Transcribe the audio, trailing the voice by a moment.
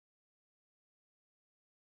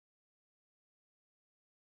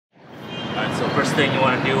first thing you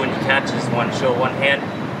want to do when you catch is you want to show one hand.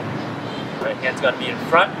 Right hand's got to be in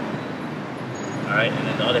front. Alright, and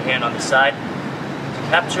then the other hand on the side to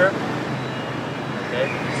capture.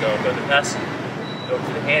 Okay, so go to the pass, go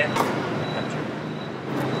to the hand, capture.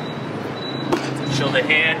 So show the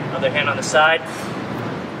hand, other hand on the side,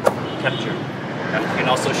 capture. Now you can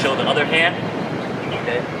also show the other hand.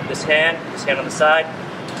 Okay, this hand on the side,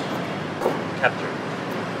 capture.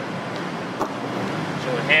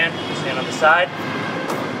 Show a hand, this hand on the side,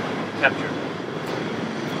 capture.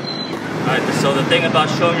 Alright, so the thing about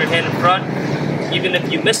showing your hand in front, even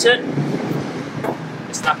if you miss it,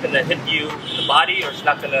 it's not going to hit you in the body, or it's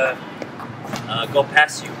not going to go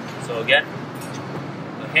past you. So again,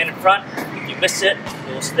 the hand in front, if you miss it,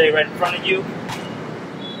 it will stay right in front of you.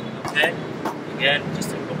 Okay, again,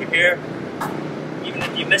 just over here. Even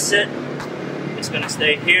if you miss it, it's going to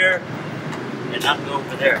stay here and not go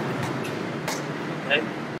over there. Okay.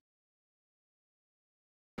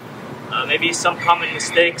 Maybe some common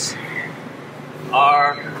mistakes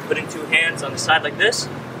are putting two hands on the side like this.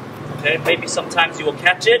 Okay, maybe sometimes you will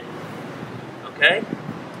catch it. Okay.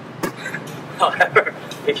 However,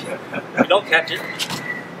 if you don't catch it,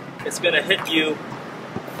 it's going to hit you.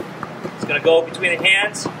 It's going to go between the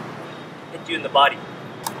hands, hit you in the body.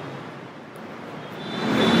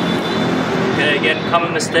 Okay, again,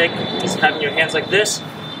 common mistake is having your hands like this.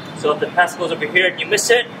 So if the pass goes over here and you miss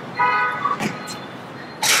it,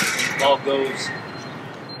 the ball goes.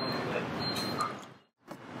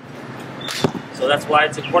 So that's why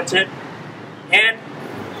it's important. Hand,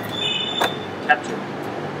 capture.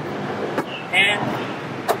 Hand,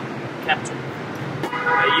 capture.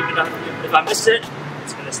 Even if I miss it,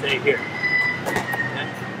 it's going to stay here. Okay.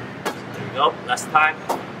 So there you go. Last time,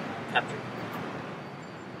 capture.